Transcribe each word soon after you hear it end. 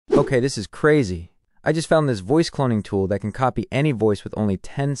Okay, this is crazy. I just found this voice cloning tool that can copy any voice with only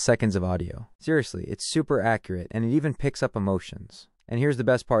 10 seconds of audio. Seriously, it's super accurate, and it even picks up emotions. And here's the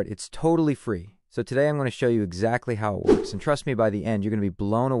best part, it's totally free. So today I'm going to show you exactly how it works, and trust me, by the end, you're going to be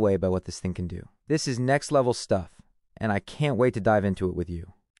blown away by what this thing can do. This is next level stuff, and I can't wait to dive into it with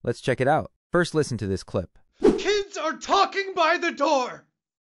you. Let's check it out. First, listen to this clip. Kids are talking by the door.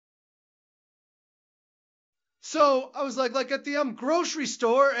 So I was like at the grocery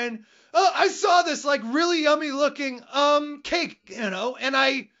store, and I saw this like really yummy looking cake, and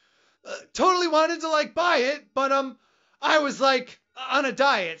I totally wanted to buy it, but I was on a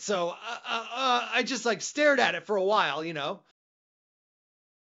diet, so I just stared at it for a while,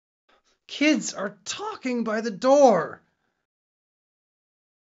 Kids are talking by the door.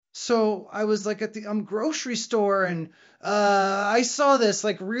 So I was at the grocery store, and I saw this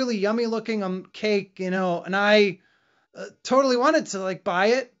really yummy looking cake, and I totally wanted to buy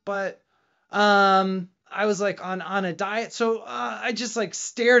it, but I was on a diet, so I just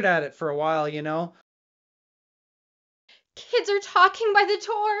stared at it for a while, Kids are talking by the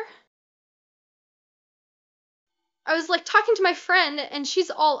door. I was talking to my friend, and she's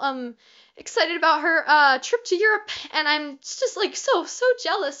all excited about her trip to Europe, and I'm just so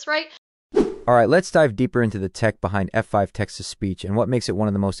jealous, right? Alright, let's dive deeper into the tech behind F5 text-to-speech and what makes it one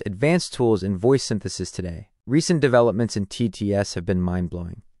of the most advanced tools in voice synthesis today. Recent developments in TTS have been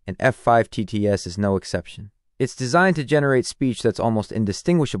mind-blowing, and F5TTS is no exception. It's designed to generate speech that's almost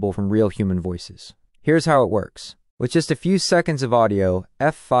indistinguishable from real human voices. Here's how it works. With just a few seconds of audio,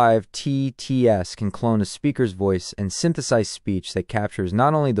 F5TTS can clone a speaker's voice and synthesize speech that captures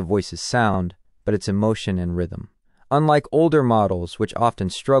not only the voice's sound, but its emotion and rhythm. Unlike older models, which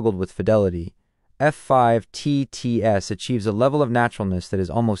often struggled with fidelity, F5TTS achieves a level of naturalness that is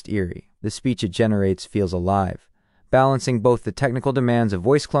almost eerie. The speech it generates feels alive, balancing both the technical demands of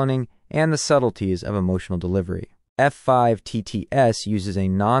voice cloning and the subtleties of emotional delivery. F5TTS uses a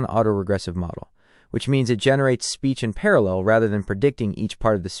non-autoregressive model, which means it generates speech in parallel rather than predicting each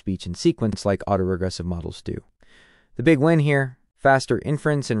part of the speech in sequence like autoregressive models do. The big win here, faster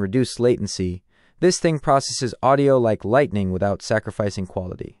inference and reduced latency. This thing processes audio like lightning without sacrificing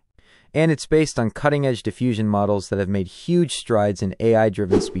quality. And it's based on cutting-edge diffusion models that have made huge strides in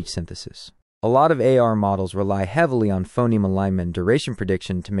AI-driven speech synthesis. A lot of AR models rely heavily on phoneme alignment and duration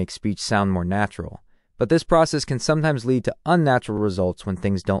prediction to make speech sound more natural, but this process can sometimes lead to unnatural results when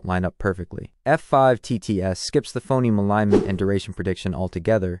things don't line up perfectly. F5TTS skips the phoneme alignment and duration prediction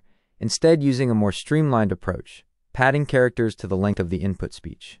altogether, instead using a more streamlined approach, padding characters to the length of the input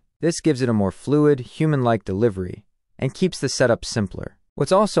speech. This gives it a more fluid, human-like delivery, and keeps the setup simpler.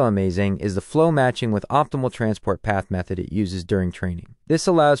 What's also amazing is the flow matching with optimal transport path method it uses during training. This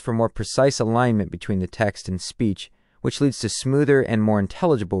allows for more precise alignment between the text and speech, which leads to smoother and more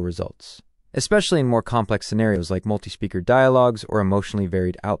intelligible results, especially in more complex scenarios like multi-speaker dialogues or emotionally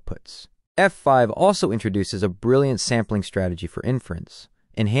varied outputs. F5 also introduces a brilliant sampling strategy for inference,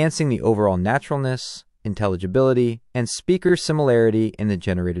 enhancing the overall naturalness, intelligibility, and speaker similarity in the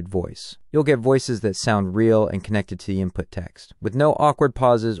generated voice. You'll get voices that sound real and connected to the input text, with no awkward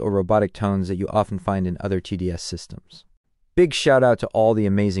pauses or robotic tones that you often find in other TDS systems. Big shout out to all the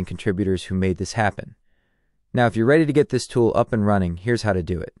amazing contributors who made this happen. Now, if you're ready to get this tool up and running, here's how to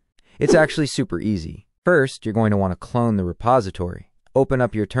do it. It's actually super easy. First, you're going to want to clone the repository. Open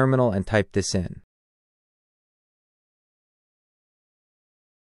up your terminal and type this in.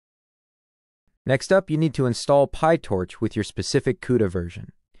 Next up, you need to install PyTorch with your specific CUDA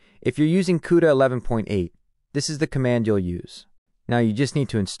version. If you're using CUDA 11.8, this is the command you'll use. Now you just need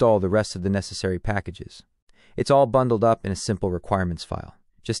to install the rest of the necessary packages. It's all bundled up in a simple requirements file.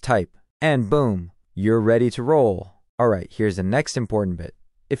 Just type, and boom, you're ready to roll. Alright, here's the next important bit.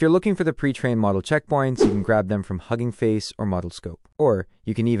 If you're looking for the pre-trained model checkpoints, you can grab them from Hugging Face or ModelScope. Or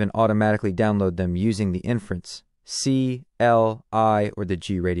you can even automatically download them using the Inference, C, L, I, or the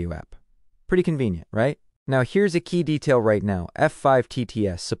G radio app. Pretty convenient, right? Now here's a key detail right now.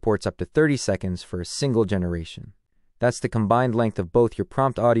 F5TTS supports up to 30 seconds for a single generation. That's the combined length of both your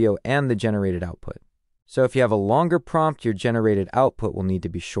prompt audio and the generated output. So if you have a longer prompt, your generated output will need to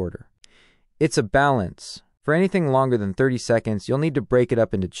be shorter. It's a balance. For anything longer than 30 seconds, you'll need to break it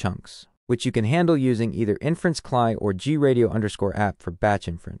up into chunks, which you can handle using either Inference CLI or gradio_app for batch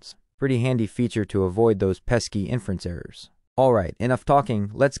inference. Pretty handy feature to avoid those pesky inference errors. Alright, enough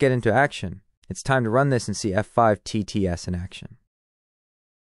talking, let's get into action. It's time to run this and see F5TTS in action.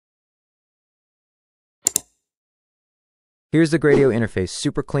 Here's the Gradio interface,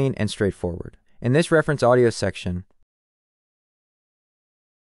 super clean and straightforward. In this reference audio section,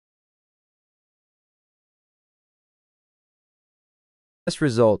 Test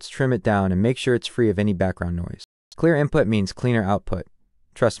results, trim it down, and make sure it's free of any background noise. Clear input means cleaner output.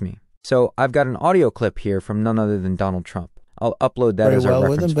 Trust me. So I've got an audio clip here from none other than Donald Trump. I'll upload that as our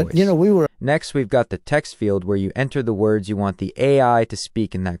reference voice. Next, we've got the text field where you enter the words you want the AI to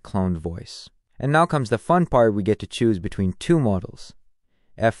speak in that cloned voice. And now comes the fun part. We get to choose between two models,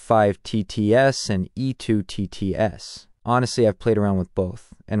 F5TTS and E2TTS. Honestly, I've played around with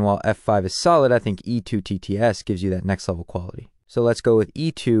both, and while F5 is solid, I think E2TTS gives you that next level quality. So let's go with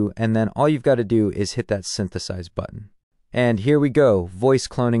E2, and then all you've got to do is hit that synthesize button. And here we go, voice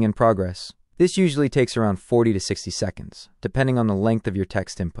cloning in progress. This usually takes around 40 to 60 seconds, depending on the length of your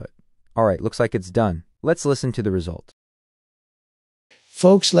text input. Alright, looks like it's done. Let's listen to the result.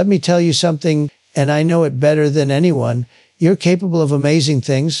 Folks, let me tell you something, and I know it better than anyone. You're capable of amazing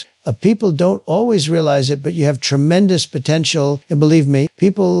things. People don't always realize it, but you have tremendous potential. And believe me,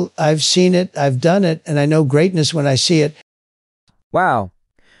 I've seen it, I've done it, and I know greatness when I see it. Wow,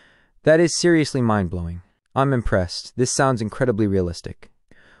 that is seriously mind-blowing. I'm impressed. This sounds incredibly realistic.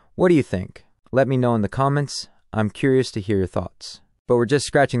 What do you think? Let me know in the comments. I'm curious to hear your thoughts. But we're just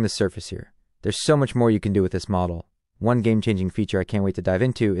scratching the surface here. There's so much more you can do with this model. One game-changing feature I can't wait to dive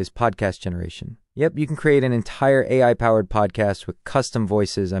into is podcast generation. Yep, you can create an entire AI-powered podcast with custom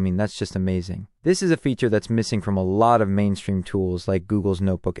voices. I mean, that's just amazing. This is a feature that's missing from a lot of mainstream tools like Google's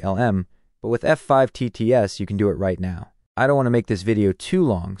Notebook LM, but with F5TTS, you can do it right now. I don't want to make this video too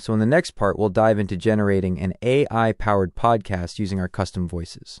long, so in the next part, we'll dive into generating an AI-powered podcast using our custom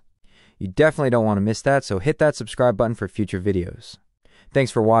voices. You definitely don't want to miss that, so hit that subscribe button for future videos. Thanks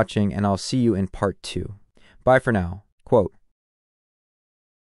for watching, and I'll see you in part 2. Bye for now. Quote,